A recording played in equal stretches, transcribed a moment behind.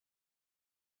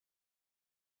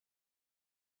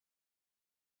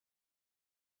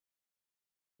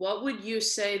what would you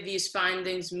say these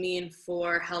findings mean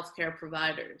for healthcare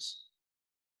providers?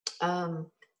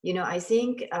 I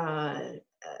think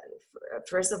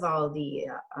first of all,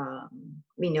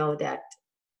 we know that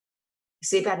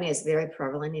sleep apnea is very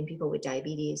prevalent in people with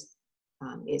diabetes.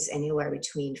 Is anywhere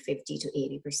between 50 to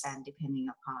 80%, depending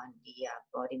upon the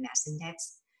body mass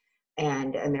index.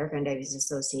 And American Diabetes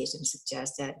Association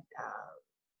suggests that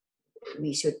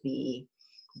we should be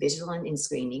vigilant in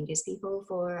screening these people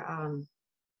for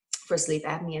sleep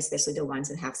apnea, especially the ones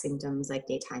that have symptoms like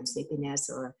daytime sleepiness,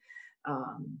 or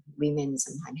women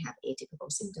sometimes have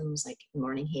atypical symptoms like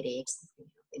morning headaches,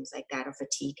 things like that, or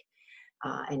fatigue.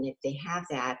 And if they have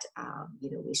that,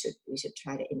 we should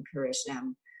try to encourage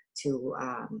them to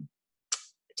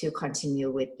continue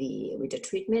with the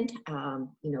treatment.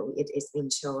 It's been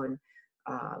shown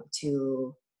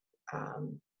to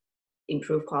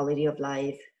improve quality of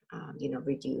life,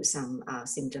 reduce some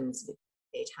symptoms with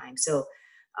daytime. So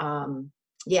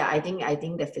I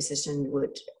think the physician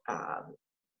would,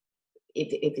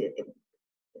 if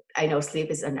I know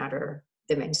sleep is another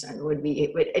dimension, would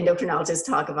be with endocrinologists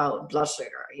talk about blood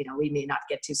sugar. We may not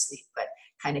get to sleep, but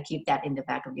kind of keep that in the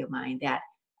back of your mind, that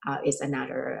is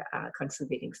another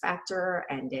contributing factor.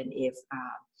 And then if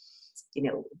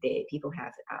people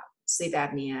have sleep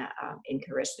apnea,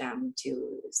 encourage them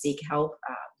to seek help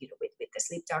with the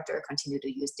sleep doctor, continue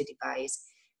to use the device,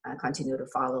 continue to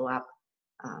follow up.